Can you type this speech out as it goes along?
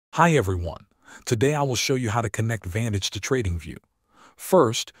Hi everyone. Today I will show you how to connect Vantage to TradingView.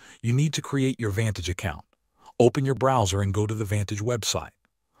 First, you need to create your Vantage account. Open your browser and go to the Vantage website.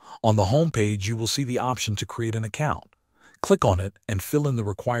 On the home page, you will see the option to create an account. Click on it and fill in the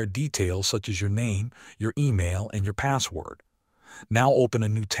required details such as your name, your email, and your password. Now open a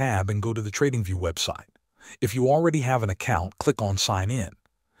new tab and go to the TradingView website. If you already have an account, click on Sign In.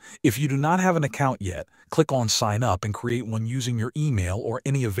 If you do not have an account yet, click on Sign Up and create one using your email or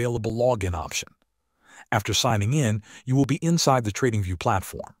any available login option. After signing in, you will be inside the TradingView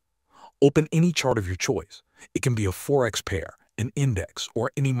platform. Open any chart of your choice. It can be a forex pair, an index,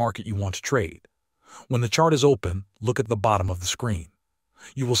 or any market you want to trade. When the chart is open, look at the bottom of the screen.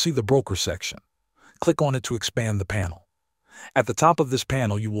 You will see the broker section. Click on it to expand the panel. At the top of this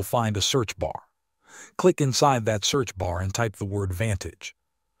panel, you will find a search bar. Click inside that search bar and type the word Vantage.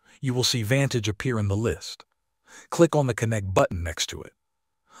 You will see Vantage appear in the list. Click on the Connect button next to it.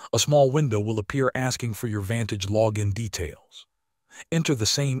 A small window will appear asking for your Vantage login details. Enter the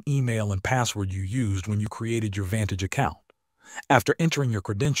same email and password you used when you created your Vantage account. After entering your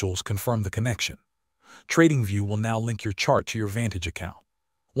credentials, confirm the connection. TradingView will now link your chart to your Vantage account.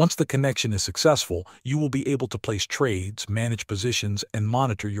 Once the connection is successful, you will be able to place trades, manage positions, and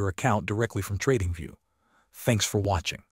monitor your account directly from TradingView. Thanks for watching.